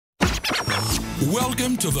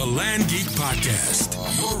Welcome to the Land Geek Podcast,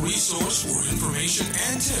 your resource for information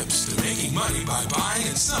and tips to making money by buying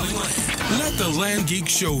and selling land. Let the Land Geek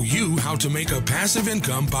show you how to make a passive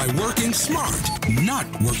income by working smart, not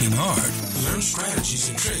working hard. Learn strategies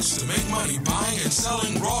and tricks to make money buying and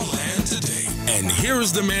selling raw land today. And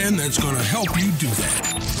here's the man that's going to help you do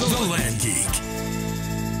that, the Land Geek.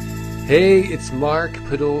 Hey, it's Mark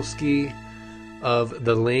Podolsky of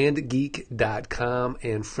thelandgeek.com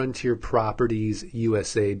and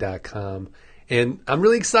frontierpropertiesusa.com. And I'm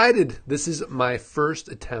really excited. This is my first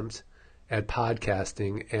attempt at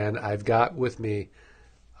podcasting, and I've got with me,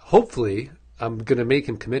 hopefully, I'm going to make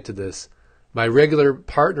him commit to this, my regular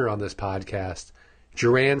partner on this podcast,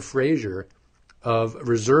 Duran Frazier of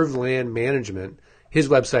Reserve Land Management. His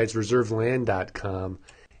website's reserveland.com.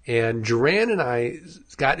 And Duran and I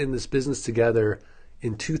got in this business together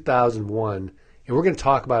in 2001. And we're going to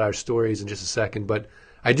talk about our stories in just a second, but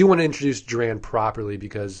I do want to introduce Duran properly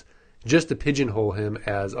because just to pigeonhole him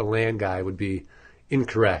as a land guy would be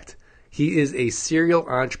incorrect. He is a serial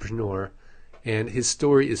entrepreneur, and his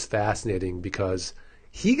story is fascinating because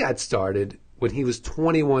he got started when he was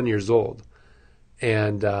 21 years old.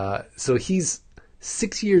 And so he's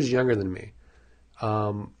 6 years younger than me.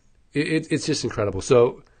 It's just incredible.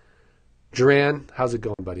 So, Duran, how's it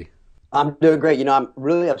going, buddy? I'm doing great. You know, I'm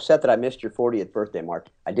really upset that I missed your 40th birthday, Mark.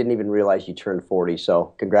 I didn't even realize you turned 40,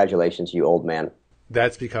 so congratulations, you old man.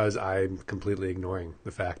 That's because I'm completely ignoring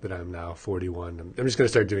the fact that I'm now 41. I'm just going to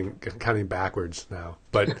start counting backwards now.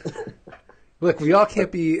 But look, we all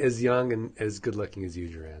can't be as young and as good looking as you,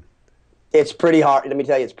 Duran. It's pretty hard. Let me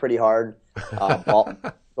tell you, it's pretty hard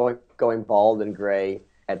going bald and gray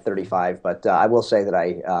at 35. But I will say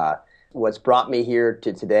that what's brought me here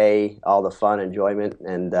to today, all the fun, enjoyment,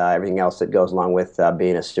 and everything else that goes along with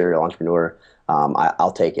being a serial entrepreneur,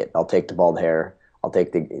 I'll take it. I'll take the bald hair. I'll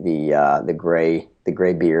take the gray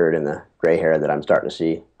beard and the gray hair that I'm starting to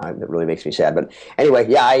see. That really makes me sad. But anyway,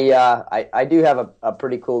 yeah, I do have a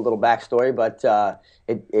pretty cool little backstory, but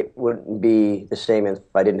it wouldn't be the same if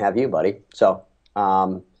I didn't have you, buddy. So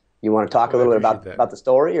you want to talk a little bit about the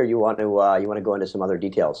story, or you want to go into some other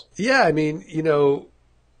details? Yeah, I mean,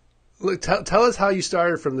 look, tell us how you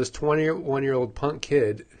started from this 21-year-old punk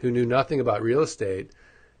kid who knew nothing about real estate,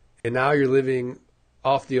 and now you're living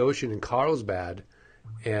off the ocean in Carlsbad,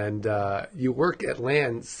 and you work at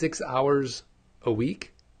land 6 hours a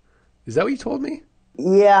week. Is that what you told me?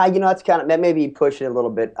 Yeah, that's that may be pushing it a little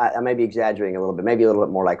bit. I may be exaggerating a little bit, maybe a little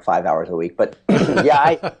bit more like 5 hours a week. But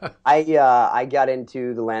yeah, I got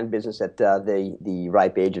into the land business at the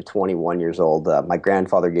ripe age of 21 years old. My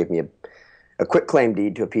grandfather gave me a quitclaim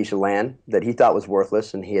deed to a piece of land that he thought was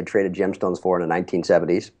worthless, and he had traded gemstones for in the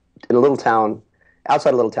 1970s in a little town,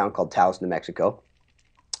 outside a little town called Taos, New Mexico.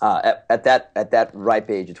 At that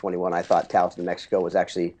ripe age of 21, I thought Taos, New Mexico was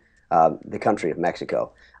actually the country of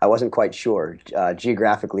Mexico. I wasn't quite sure.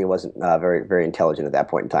 Geographically, it wasn't very, very intelligent at that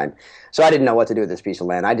point in time. So I didn't know what to do with this piece of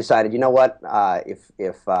land. I decided, you know what,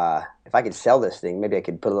 if I could sell this thing, maybe I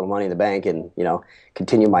could put a little money in the bank and,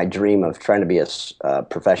 continue my dream of trying to be a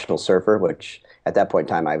professional surfer, which at that point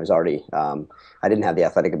in time I was already, I didn't have the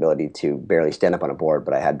athletic ability to barely stand up on a board,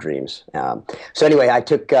 but I had dreams. So anyway, I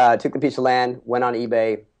took the piece of land, went on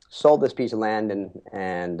eBay, sold this piece of land,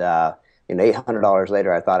 and $800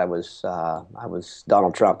 later, I thought I was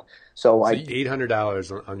Donald Trump. So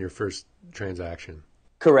 $800 on your first transaction.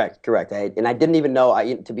 Correct. I didn't even know.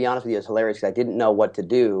 To be honest with you, it's hilarious because I didn't know what to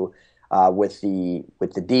do with the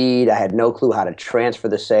deed. I had no clue how to transfer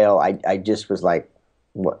the sale. I just was like,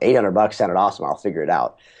 $800 sounded awesome. I'll figure it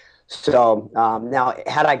out. So now,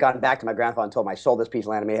 had I gone back to my grandfather and told him I sold this piece of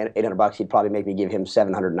land and made $800, he'd probably make me give him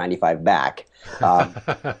 $795 back.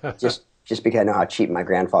 Just because I know how cheap my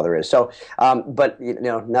grandfather is. So, but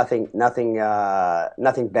nothing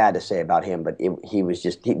bad to say about him. But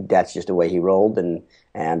that's just the way he rolled, and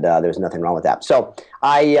there's nothing wrong with that. So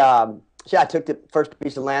I took the first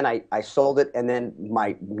piece of land, I sold it, and then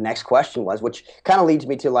my next question was, which kind of leads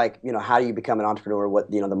me to how do you become an entrepreneur?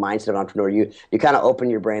 What the mindset of an entrepreneur? You kind of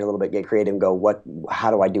open your brain a little bit, get creative, and go,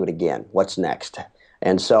 how do I do it again? What's next?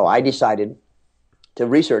 And so I decided to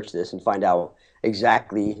research this and find out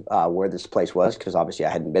exactly where this place was, because obviously I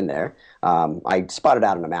hadn't been there. I spotted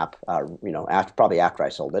out on a map, after I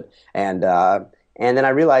sold it, and then I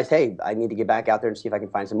realized, hey, I need to get back out there and see if I can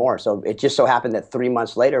find some more. So it just so happened that 3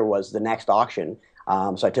 months later was the next auction.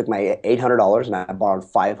 So I took my $800 and I borrowed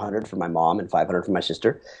 $500 from my mom and $500 from my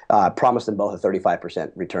sister. Promised them both a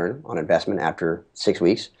 35% return on investment after 6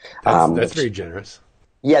 weeks. That's very generous.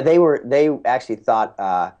 Yeah, they actually thought.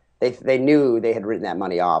 They knew they had written that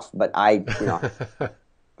money off, but I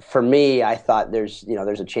for me, I thought there's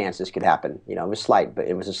a chance this could happen. It was slight, but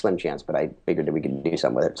it was a slim chance. But I figured that we could do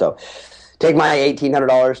something with it. So take my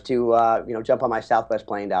 $1,800 to jump on my Southwest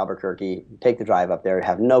plane to Albuquerque, take the drive up there,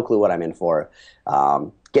 have no clue what I'm in for,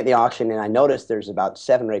 get in the auction, and I noticed there's about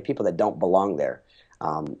 7 or 8 people that don't belong there.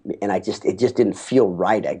 And it just didn't feel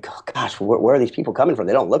right. I go, gosh, where are these people coming from?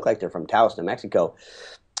 They don't look like they're from Taos, New Mexico.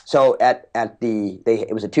 So it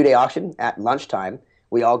was a 2-day auction. At lunchtime,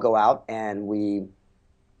 we all go out and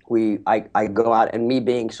I go out, and me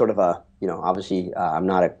being sort of a, obviously I'm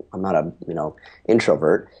not a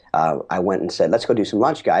introvert. I went and said, let's go do some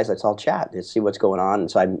lunch, guys. Let's all chat. Let's see what's going on. And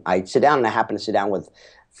so I sit down, and I happen to sit down with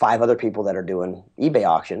 5 other people that are doing eBay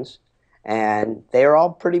auctions, and they are all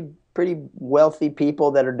pretty wealthy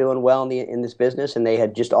people that are doing well in this business, and they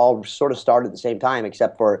had just all sort of started at the same time,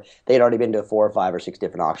 except for they'd already been to 4 or 5 or 6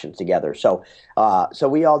 different auctions together. So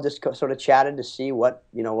we all just sort of chatted to see what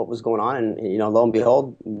was going on, and lo and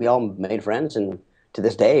behold, we all made friends, and to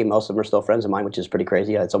this day, most of them are still friends of mine, which is pretty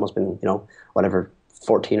crazy. It's almost been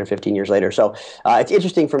 14 or 15 years later. So it's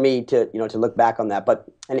interesting for me to look back on that. But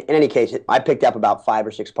in any case, I picked up about 5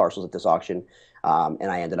 or 6 parcels at this auction, and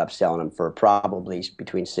I ended up selling them for probably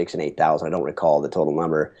between $6,000 and $8,000. I don't recall the total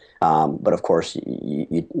number, but of course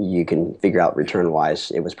you can figure out return wise,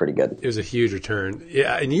 it was pretty good. It was a huge return.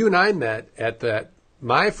 Yeah, and you and I met at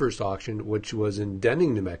my first auction, which was in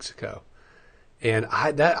Deming, New Mexico, and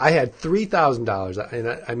I had $3,000,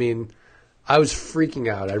 and I mean, I was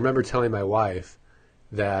freaking out. I remember telling my wife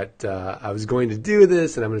that I was going to do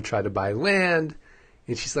this, and I'm going to try to buy land.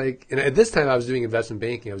 And she's like, and at this time I was doing investment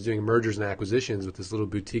banking. I was doing mergers and acquisitions with this little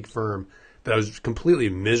boutique firm that I was completely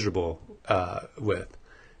miserable with.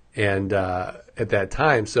 And at that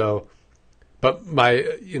time, but my,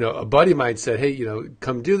 a buddy of mine said, hey,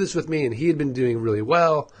 come do this with me. And he had been doing really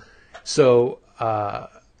well. So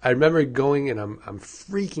I remember going, and I'm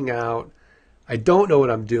freaking out. I don't know what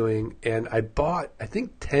I'm doing. And I bought, I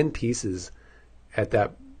think, 10 pieces at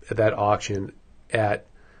that auction at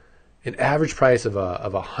an average price of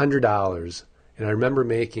 $100, and I remember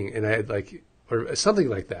making, and I had or something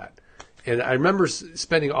like that, and I remember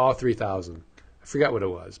spending all $3,000. I forgot what it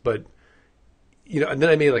was, but and then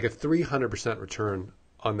I made like a 300% return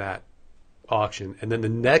on that auction, and then the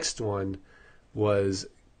next one was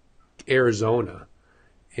Arizona,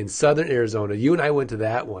 in southern Arizona. You and I went to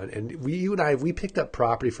that one, and we picked up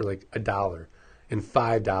property for like $1 and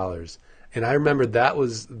 $5. And I remember that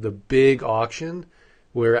was the big auction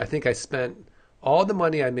where I think I spent all the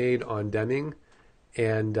money I made on Deming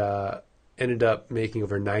and ended up making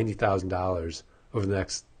over $90,000 over the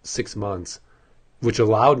next 6 months, which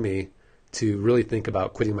allowed me to really think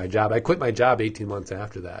about quitting my job. I quit my job 18 months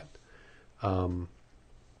after that. And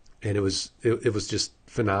it was just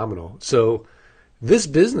phenomenal. So this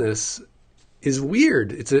business is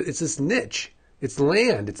weird. It's this niche. It's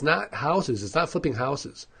land. It's not houses. It's not flipping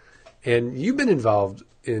houses. And you've been involved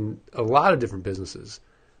in a lot of different businesses.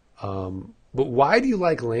 But why do you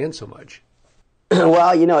like land so much?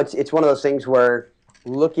 Well, it's one of those things where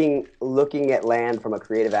looking at land from a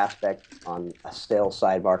creative aspect on a sales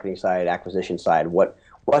side, marketing side, acquisition side, what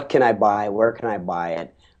can I buy? Where can I buy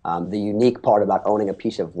it? The unique part about owning a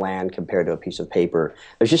piece of land compared to a piece of paper,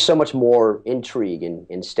 there's just so much more intrigue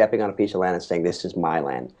in stepping on a piece of land and saying, this is my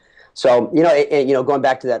land. So, going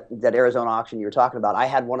back to that Arizona auction you were talking about, I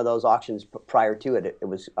had one of those auctions prior to it. It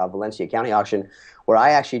was a Valencia County auction where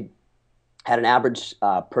I actually had an average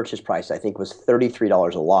purchase price, I think, was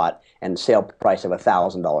 $33 a lot, and sale price of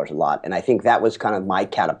 $1,000 a lot. And I think that was kind of my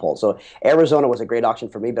catapult. So Arizona was a great auction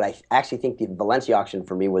for me, but I actually think the Valencia auction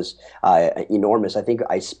for me was enormous. I think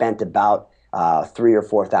I spent about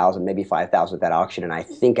 $3,000 or $4,000, maybe $5,000 at that auction, and I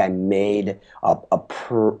think I made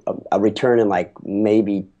a return in like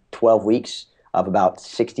maybe 12 weeks of about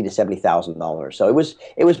 $60,000 to $70,000. So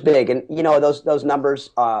it was big, and those numbers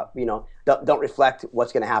don't reflect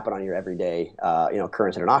what's going to happen on your everyday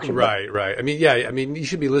occurrence at an auction. Right. I mean, you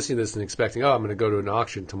should be listening to this and expecting, I'm going to go to an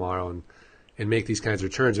auction tomorrow and make these kinds of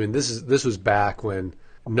returns. I mean, this was back when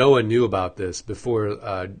no one knew about this,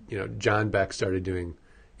 before John Beck started doing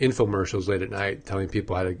infomercials late at night telling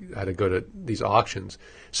people how to go to these auctions.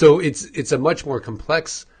 So it's a much more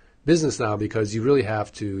complex business now, because you really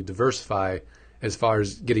have to diversify as far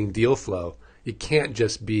as getting deal flow. It can't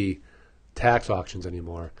just be tax auctions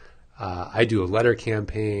anymore. I do a letter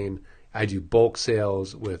campaign. I do bulk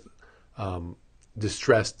sales with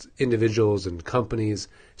distressed individuals and companies.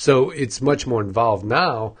 So it's much more involved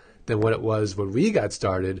now than what it was when we got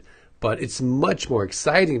started. But it's much more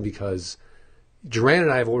exciting because Duran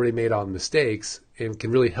and I have already made all the mistakes and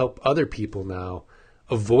can really help other people now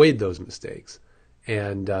avoid those mistakes.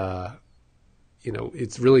 And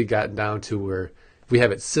it's really gotten down to where we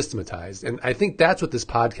have it systematized. And I think that's what this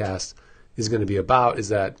podcast is going to be about, is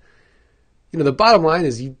that, the bottom line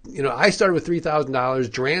is, I started with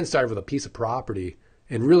 $3,000. Duran started with a piece of property,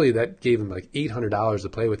 and really that gave him like $800 to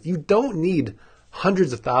play with. You don't need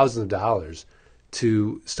hundreds of thousands of dollars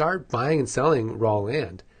to start buying and selling raw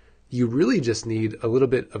land. You really just need a little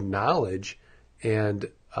bit of knowledge and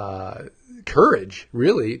courage,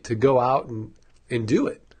 really, to go out and do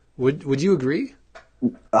it. Would you agree?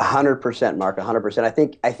 100%, Mark.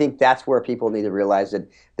 100%. I think that's where people need to realize that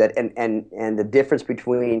and the difference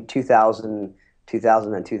between 2000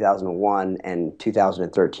 and 2001 and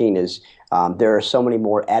 2013 is there are so many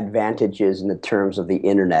more advantages in the terms of the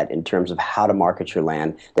internet, in terms of how to market your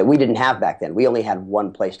land, that we didn't have back then. We only had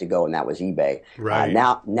one place to go, and that was eBay. Right.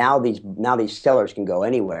 Now these sellers can go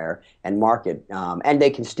anywhere and market, and they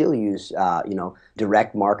can still use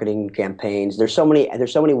direct marketing campaigns. There's so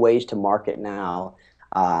many ways to market now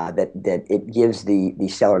that it gives the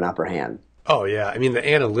seller an upper hand. Oh, yeah. I mean, the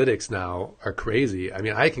analytics now are crazy. I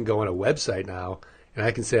mean, I can go on a website now and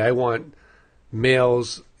I can say I want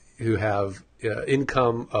males who have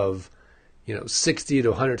income of, $60,000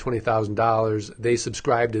 to $120,000. They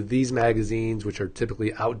subscribe to these magazines, which are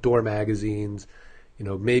typically outdoor magazines.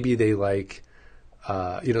 Maybe they like,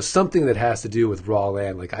 something that has to do with raw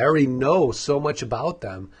land. Like, I already know so much about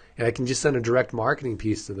them, and I can just send a direct marketing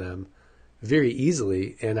piece to them very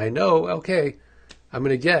easily. And I know, okay, I'm going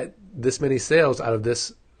to get this many sales out of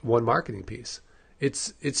this one marketing piece.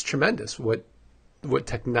 It's tremendous what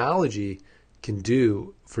technology can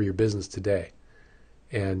do for your business today.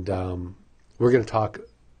 And we're going to talk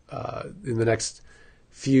in the next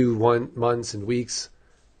few months and weeks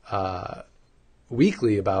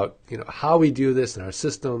weekly about how we do this and our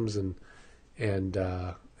systems and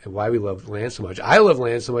why we love land so much. I love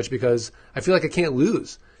land so much because I feel like I can't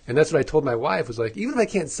lose. And that's what I told my wife, was like, even if I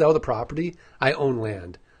can't sell the property, I own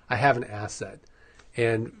land. I have an asset.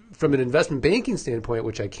 And from an investment banking standpoint,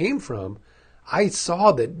 which I came from, I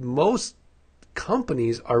saw that most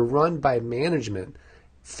companies are run by management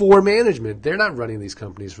for management. They're not running these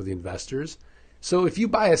companies for the investors. So if you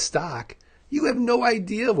buy a stock, you have no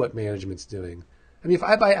idea what management's doing. I mean, if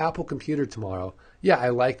I buy Apple Computer tomorrow, yeah, I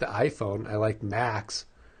like the iPhone, I like Macs,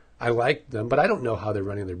 I like them, but I don't know how they're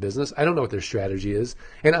running their business. I don't know what their strategy is.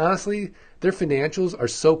 And honestly, their financials are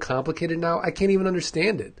so complicated now, I can't even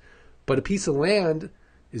understand it. But a piece of land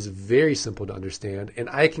is very simple to understand, and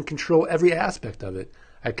I can control every aspect of it.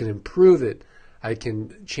 I can improve it. I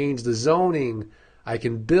can change the zoning. I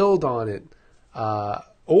can build on it.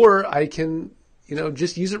 Or I can,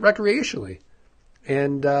 just use it recreationally.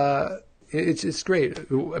 And it's great.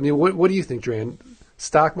 I mean, what do you think, Duran?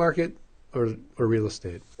 Stock market or real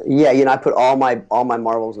estate? Yeah, I put all my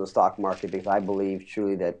marbles in the stock market because I believe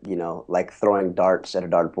truly that, like throwing darts at a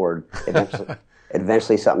dartboard,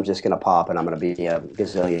 eventually something's just going to pop and I'm going to be a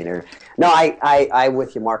gazillionaire. No, I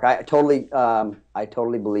with you, Mark. I totally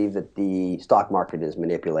believe that the stock market is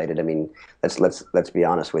manipulated. I mean, let's be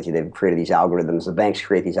honest with you. They've created these algorithms. The banks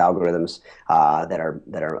create these algorithms that are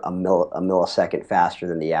a millisecond faster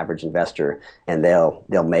than the average investor, and they'll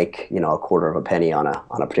make a quarter of a penny on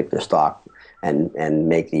a particular stock. And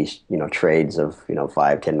make these trades of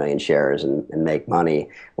 5-10 million shares and make money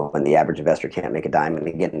when the average investor can't make a dime. And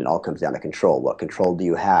again, it all comes down to control. What control do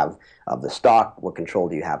you have of the stock? What control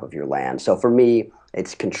do you have of your land? So for me,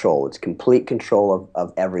 it's control. It's complete control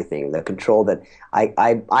of everything. The control that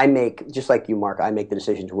I make, just like you, Mark, I make the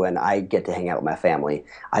decisions when I get to hang out with my family.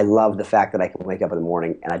 I love the fact that I can wake up in the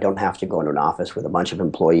morning and I don't have to go into an office with a bunch of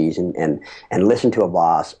employees and listen to a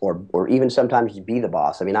boss or even sometimes be the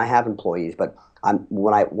boss. I mean, I have employees, but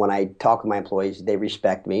when I talk with my employees, they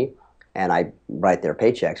respect me. And I write their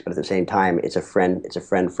paychecks, but at the same time, it's a friend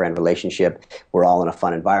relationship. We're all in a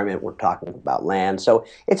fun environment. We're talking about land. So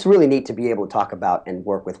it's really neat to be able to talk about and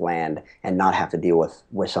work with land and not have to deal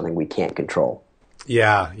with something we can't control.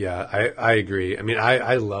 Yeah, I agree. I mean,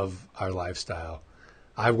 I love our lifestyle.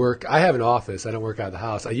 I have an office. I don't work out of the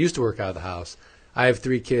house. I used to work out of the house. I have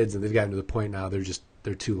 3 kids, and they've gotten to the point now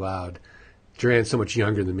they're too loud. Duran's so much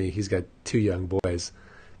younger than me. He's got 2 young boys.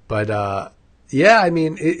 But yeah, I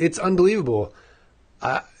mean, it's unbelievable.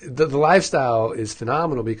 The lifestyle is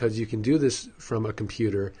phenomenal because you can do this from a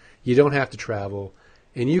computer. You don't have to travel.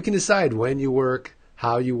 And you can decide when you work,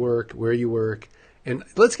 how you work, where you work. And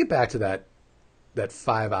let's get back to that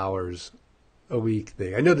 5 hours a week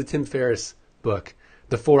thing. I know the Tim Ferriss book,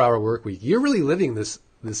 The 4-Hour Work Week. You're really living this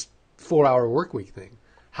 4-hour work week thing.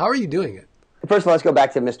 How are you doing it? First of all, let's go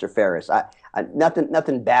back to Mr. Ferriss.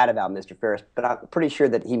 Nothing bad about Mr. Ferriss, but I'm pretty sure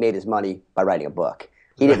that he made his money by writing a book.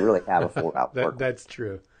 He didn't really have a 4-hour work. That's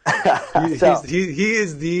true. So, he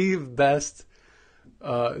is the best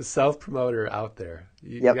self promoter out there.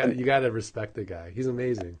 yep. You got to respect the guy. He's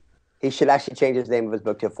amazing. He should actually change his name of his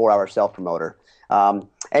book to 4 Hour Self Promoter.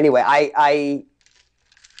 Anyway, I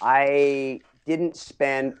didn't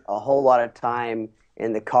spend a whole lot of time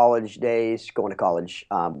in the college days going to college.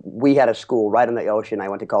 We had a school right on the ocean. I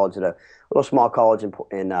went to college at a little small college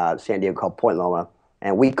in San Diego called Point Loma,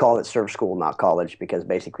 and we called it surf school, not college, because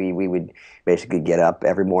basically we would basically get up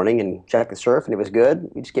every morning and check the surf, and it was good.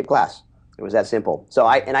 We'd skip class. It was that simple. So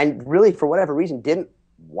I really, for whatever reason, didn't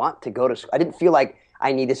want to go to school. I didn't feel like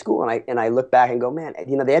I needed school, and I look back and go, man,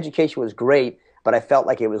 the education was great, but I felt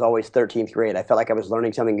like it was always 13th grade. I felt like I was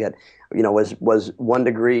learning something that, was 1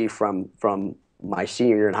 degree from my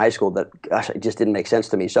senior year in high school that, gosh, it just didn't make sense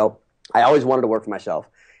to me. So I always wanted to work for myself.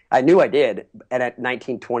 I knew I did, and at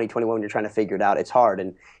 19, 20, 21, when you're trying to figure it out, it's hard.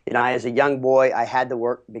 And as a young boy, I had to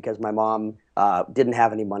work because my mom didn't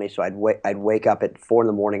have any money, so I'd wake up at 4 in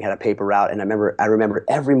the morning, had a paper route, and I remember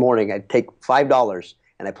every morning I'd take $5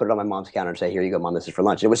 and I put it on my mom's counter and say, "Here you go, Mom, this is for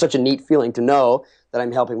lunch." And it was such a neat feeling to know that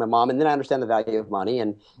I'm helping my mom, and then I understand the value of money,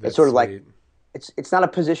 and it's sort of like it's not a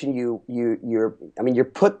position you're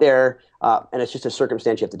put there, and it's just a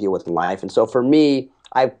circumstance you have to deal with in life. And so for me,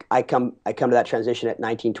 I come to that transition at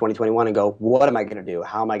 19, 20, 21 and go, what am I going to do?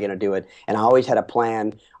 How am I going to do it? And I always had a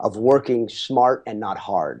plan of working smart and not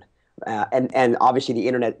hard. And obviously the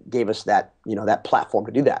internet gave us that, that platform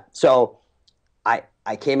to do that. So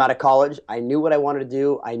I came out of college. I knew what I wanted to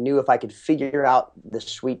do. I knew if I could figure out the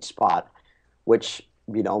sweet spot, which,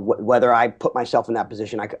 whether I put myself in that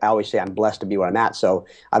position, I always say I'm blessed to be where I'm at. So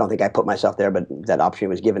I don't think I put myself there, but that opportunity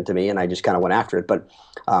was given to me, and I just kind of went after it. But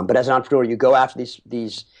as an entrepreneur, you go after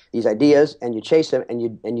these ideas and you chase them, and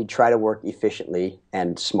you try to work efficiently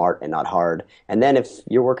and smart and not hard. And then if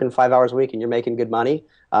you're working 5 hours a week and you're making good money,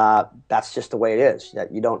 that's just the way it is.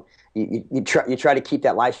 That you try to keep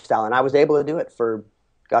that lifestyle, and I was able to do it for,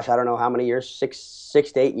 gosh, I don't know how many years,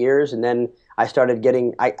 six to 8 years, and then I started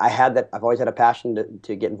getting. I've always had a passion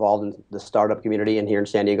to get involved in the startup community, and here in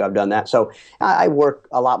San Diego, I've done that. So I work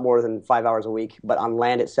a lot more than 5 hours a week, but on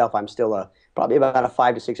land itself, I'm still probably about a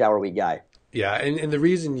 5 to 6 hour a week guy. Yeah, and the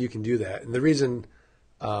reason you can do that, and the reason,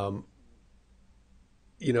 our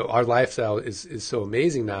lifestyle is so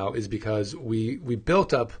amazing now, is because we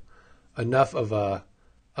built up enough of a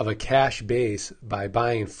cash base by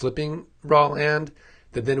buying and flipping raw land,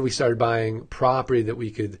 that then we started buying property that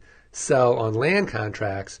we could sell on land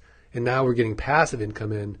contracts, and now we're getting passive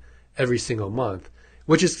income in every single month,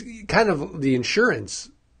 which is kind of the insurance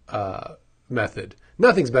method.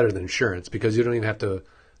 Nothing's better than insurance because you don't even have to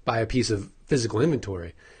buy a piece of physical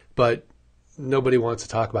inventory, but nobody wants to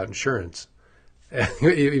talk about insurance.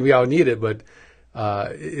 We all need it, but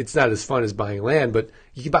it's not as fun as buying land. But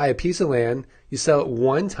you can buy a piece of land, you sell it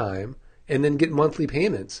one time, and then get monthly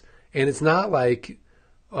payments. And it's not like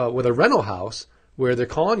with a rental house where they're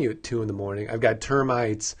calling you at 2 a.m. I've got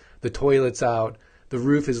termites, the toilet's out, the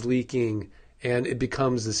roof is leaking, and it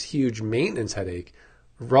becomes this huge maintenance headache.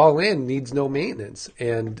 Raw land needs no maintenance.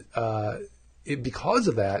 And because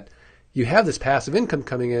of that, you have this passive income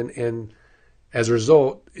coming in, and as a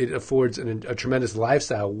result, it affords a tremendous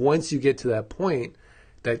lifestyle once you get to that point,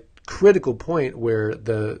 that critical point where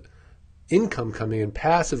the income coming in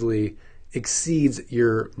passively exceeds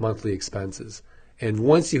your monthly expenses. And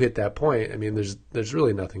once you hit that point, there's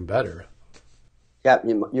really nothing better. Yeah,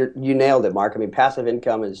 you nailed it, Mark. Passive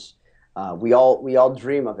income is we all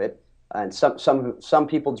dream of it, and some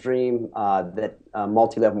people dream that a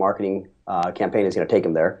multi-level marketing campaign is going to take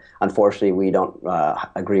them there. Unfortunately, we don't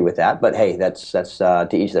agree with that. But hey, that's to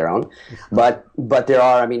each their own. But there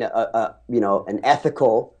are, an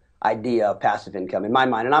ethical idea of passive income in my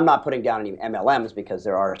mind, and I'm not putting down any MLMs because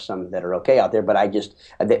there are some that are okay out there, but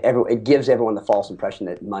it gives everyone the false impression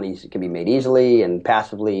that money can be made easily and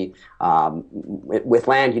passively. With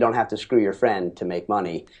land, you don't have to screw your friend to make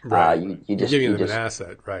money. Right. You're giving them an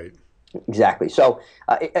asset, right? Exactly. So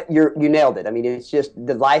you nailed it. It's just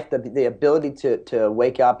the ability to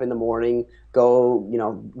wake up in the morning, go,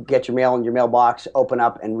 get your mail in your mailbox, open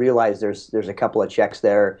up, and realize there's a couple of checks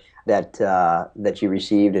there that you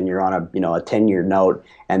received, and you're on a 10-year note,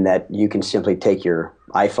 and that you can simply take your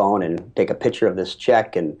iPhone and take a picture of this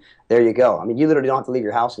check, and there you go. You literally don't have to leave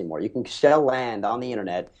your house anymore. You can sell land on the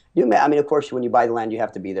internet. Of course, when you buy the land, you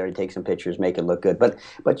have to be there and take some pictures, make it look good. But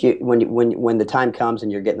when the time comes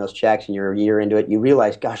and you're getting those checks and you're a year into it, you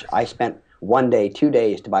realize, gosh, I spent 1 day, 2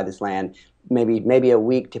 days to buy this land, maybe a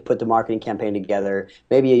week to put the marketing campaign together,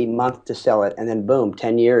 maybe a month to sell it, and then boom,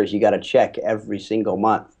 10 years, you got a check every single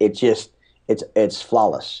month. It's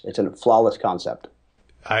flawless. It's a flawless concept.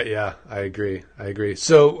 Yeah, I agree.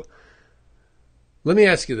 So let me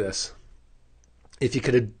ask you this. If you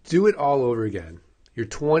could do it all over again, you're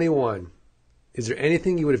 21, is there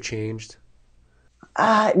anything you would have changed?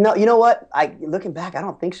 No, you know what? Looking back, I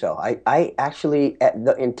don't think so. I actually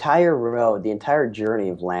the entire road, the entire journey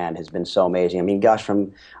of land has been so amazing. I mean, gosh,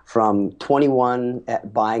 from 21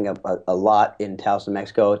 at buying a lot in Taos, New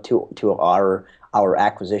Mexico to our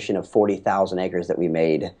acquisition of 40,000 acres that we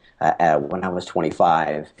made when I was 25,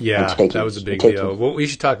 and Yeah, that was a big deal. Well, we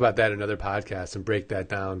should talk about that in another podcast and break that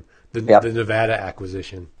down. Yep. The Nevada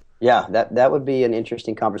acquisition. Yeah, that would be an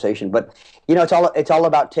interesting conversation. But it's all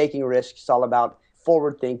about taking risks. It's all about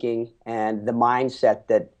forward thinking and the mindset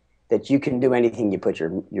that you can do anything you put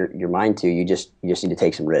your mind to. You just need to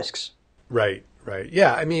take some risks. Right.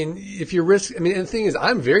 Yeah, I mean, if you're and the thing is,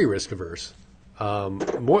 I'm very risk averse,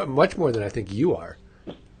 much more than I think you are.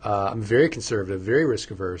 I'm very conservative, very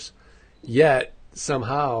risk averse. Yet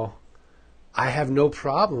somehow, I have no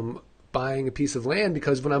problem buying a piece of land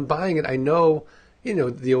because when I'm buying it, I know,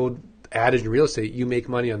 the old adage in real estate: you make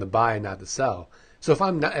money on the buy, not the sell. So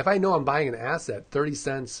if I know I'm buying an asset 30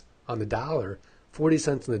 cents on the dollar, 40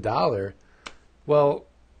 cents on the dollar, well,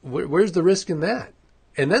 where's the risk in that?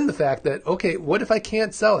 And then the fact that, okay, what if I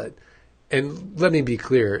can't sell it? And let me be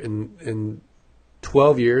clear, in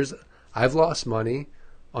 12 years, I've lost money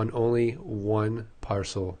on only one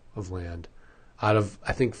parcel of land. Out of,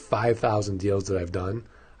 I think, 5,000 deals that I've done,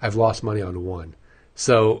 I've lost money on one.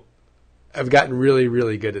 So I've gotten really,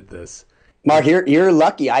 really good at this. Mark, you're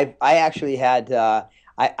lucky. I actually had I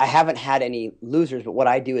haven't had any losers, but what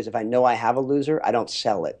I do is if I know I have a loser, I don't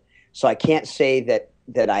sell it. So I can't say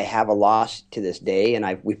that I have a loss to this day,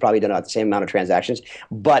 and we've probably done about the same amount of transactions.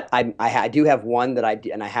 But I do have one that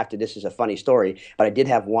and I have to. This is a funny story, but I did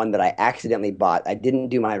have one that I accidentally bought. I didn't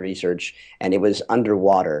do my research, and it was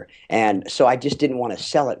underwater, and so I just didn't want to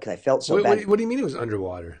sell it because I felt so bad. What do you mean it was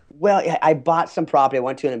underwater? Well, I bought some property. I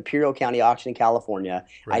went to an Imperial County auction in California.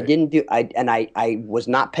 Right. I was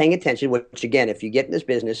not paying attention, which again, if you get in this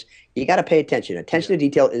business, you got to pay attention. Attention to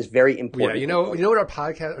detail is very important. Yeah, you know what our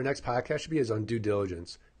next podcast should be is on due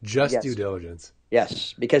diligence. Just due diligence.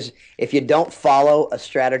 Yes, because if you don't follow a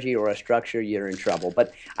strategy or a structure, you're in trouble.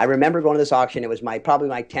 But I remember going to this auction. It was probably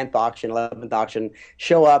my 10th auction, 11th auction.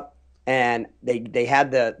 Show up. And they had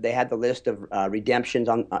the list of redemptions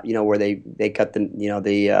on where they cut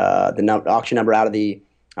the auction number out of the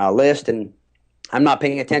list, and I'm not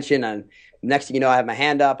paying attention. And next thing you know, I have my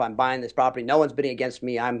hand up. I'm buying this property. No one's bidding against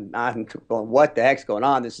me. I'm going, what the heck's going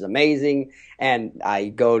on? This is amazing. And I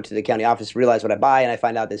go to the county office, realize what I buy, and I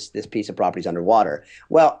find out this piece of property is underwater.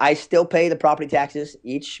 Well, I still pay the property taxes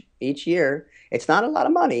each year. It's not a lot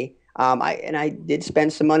of money. I did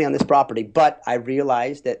spend some money on this property, but I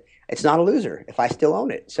realized that it's not a loser if I still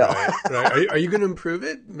own it. So, right. Are you going to improve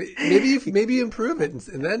it? Maybe improve it,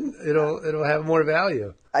 and then it'll have more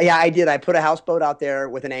value. Yeah, I did. I put a houseboat out there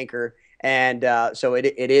with an anchor, and so it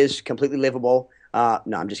is completely livable. No,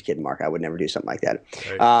 I'm just kidding, Mark. I would never do something like that.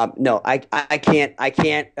 Right. No, I can't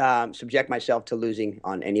subject myself to losing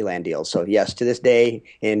on any land deals. So yes, to this day,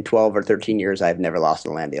 in 12 or 13 years, I've never lost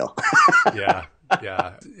a land deal. Yeah,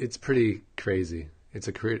 it's pretty crazy. It's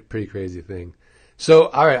a pretty crazy thing. So,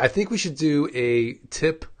 all right, I think we should do a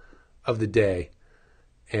tip of the day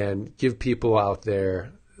and give people out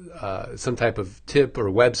there some type of tip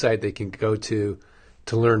or website they can go to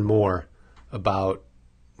learn more about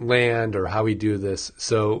land or how we do this.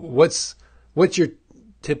 So, what's your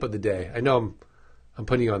tip of the day? I know I'm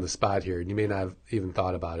putting you on the spot here, and you may not have even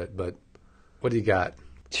thought about it, but what do you got?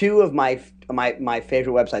 Two of my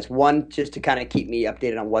favorite websites. One, just to kind of keep me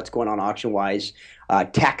updated on what's going on auction-wise,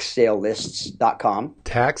 taxsalelists.com.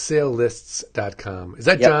 Taxsalelists.com. Is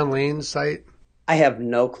that John Lane's site? I have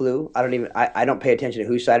no clue. I don't pay attention to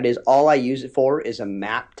whose site it is. All I use it for is a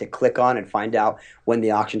map to click on and find out when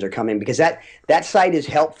the auctions are coming, because that site is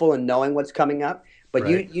helpful in knowing what's coming up. But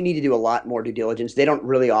right. you need to do a lot more due diligence. They don't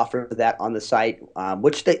really offer that on the site,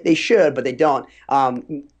 which they should, but they don't.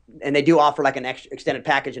 And they do offer like an extended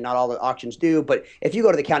package, and not all the auctions do. But if you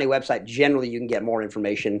go to the county website, generally you can get more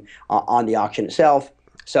information on the auction itself.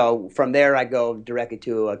 So from there, I go directly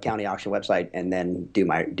to a county auction website and then do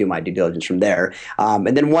my due diligence from there.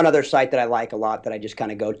 And then one other site that I like a lot that I just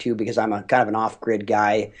kind of go to because I'm a kind of an off-grid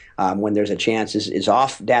guy when there's a chance is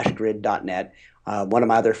off-grid.net. One of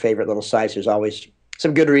my other favorite little sites. There's always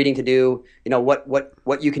some good reading to do.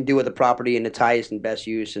 What you can do with a property and its highest and best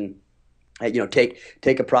use, and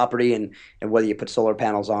take a property and whether you put solar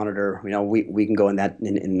panels on it or we can go in that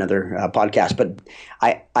in another podcast. But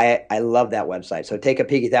I love that website. So take a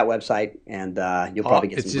peek at that website and you'll probably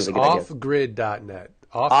get some really good ideas. It's just offgrid.net.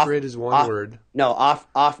 Off-grid is one word. No,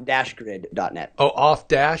 off-grid.net. Oh,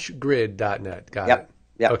 off-grid.net. Got it.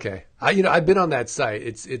 Yep. Okay. I've been on that site.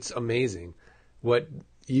 It's amazing what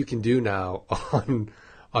you can do now on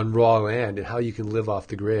raw land and how you can live off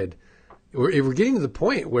the grid. We're getting to the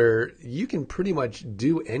point where you can pretty much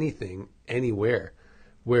do anything anywhere,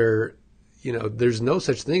 where there's no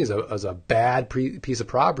such thing as a bad piece of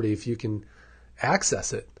property if you can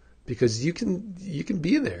access it, because you can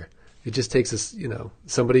be there. It just takes us,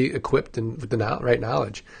 somebody equipped and with the right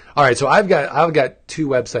knowledge. All right, so I've got two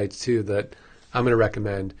websites too that I'm going to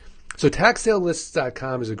recommend. So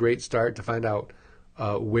taxsalelists.com is a great start to find out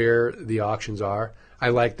where the auctions are. I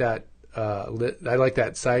like that. I like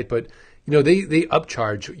that site, but they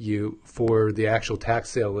upcharge you for the actual tax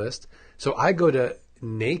sale list. So I go to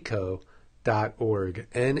NACO.org,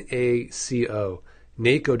 NACO,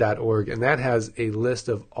 NACO.org, and that has a list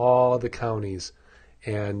of all the counties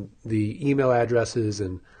and the email addresses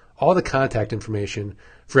and all the contact information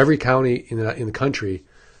for every county in the country.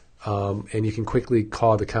 And you can quickly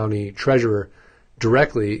call the county treasurer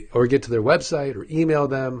directly or get to their website or email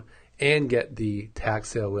them and get the tax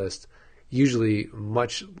sale list, usually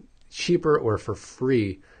much cheaper or for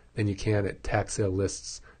free than you can at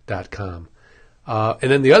taxsalelists.com.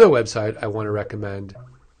 And then the other website I want to recommend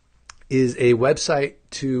is a website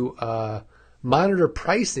to monitor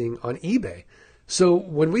pricing on eBay. So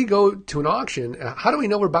when we go to an auction, how do we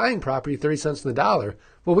know we're buying property 30 cents on the dollar?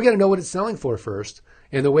 Well, we got to know what it's selling for first.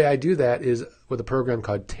 And the way I do that is with a program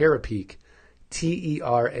called Terapeak,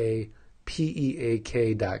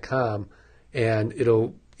 TERAPEAK.com. And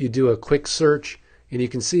you do a quick search and you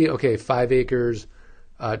can see, okay, 5 acres,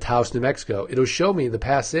 Taos, New Mexico. It'll show me the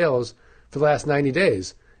past sales for the last 90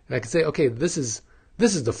 days. And I can say, okay, this is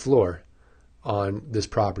the floor on this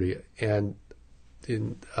property. And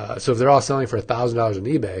so if they're all selling for $1,000 on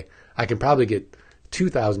eBay, I can probably get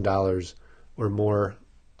 $2,000 or more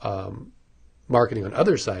marketing on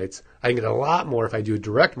other sites. I can get a lot more if I do a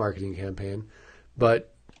direct marketing campaign.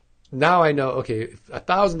 But now I know, okay, if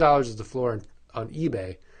 $1,000 is the floor on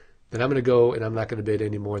eBay, then I'm going to go and I'm not going to bid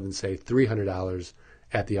any more than, say, $300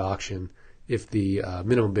 at the auction. If the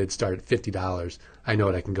minimum bid start at $50, I know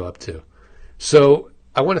what I can go up to. So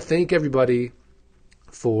I want to thank everybody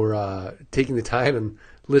for taking the time and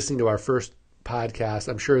listening to our first podcast.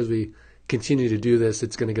 I'm sure as we continue to do this,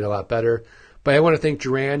 it's going to get a lot better. But I want to thank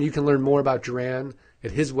Duran. You can learn more about Duran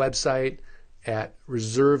at his website at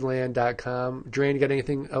reserveland.com. Duran, you got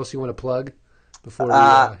anything else you want to plug before we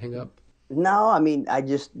hang up? No, I mean, I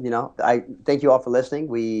just, I thank you all for listening.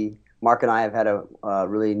 Mark and I have had a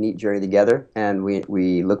really neat journey together, and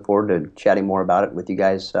we look forward to chatting more about it with you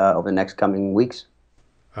guys over the next coming weeks.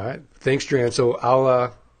 All right. Thanks, Duran. So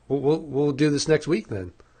we'll do this next week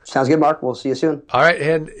then. Sounds good, Mark. We'll see you soon. All right.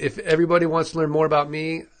 And if everybody wants to learn more about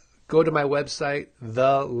me, go to my website,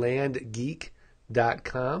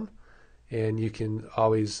 thelandgeek.com, and you can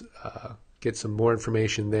always get some more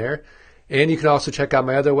information there. And you can also check out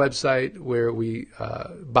my other website where we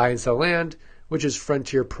buy and sell land, which is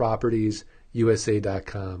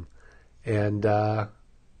frontierpropertiesusa.com. And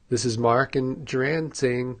this is Mark and Duran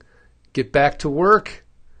saying, get back to work.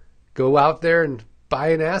 Go out there and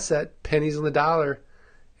buy an asset, pennies on the dollar,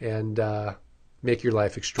 and make your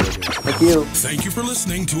life extraordinary. Thank you. Thank you for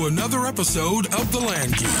listening to another episode of The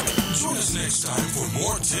Land Geek. Join us next time for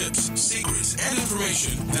more tips, secrets, and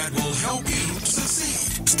information that will help you succeed.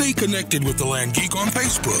 Stay connected with The Land Geek on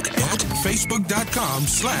Facebook at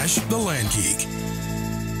facebook.com/The Land Geek.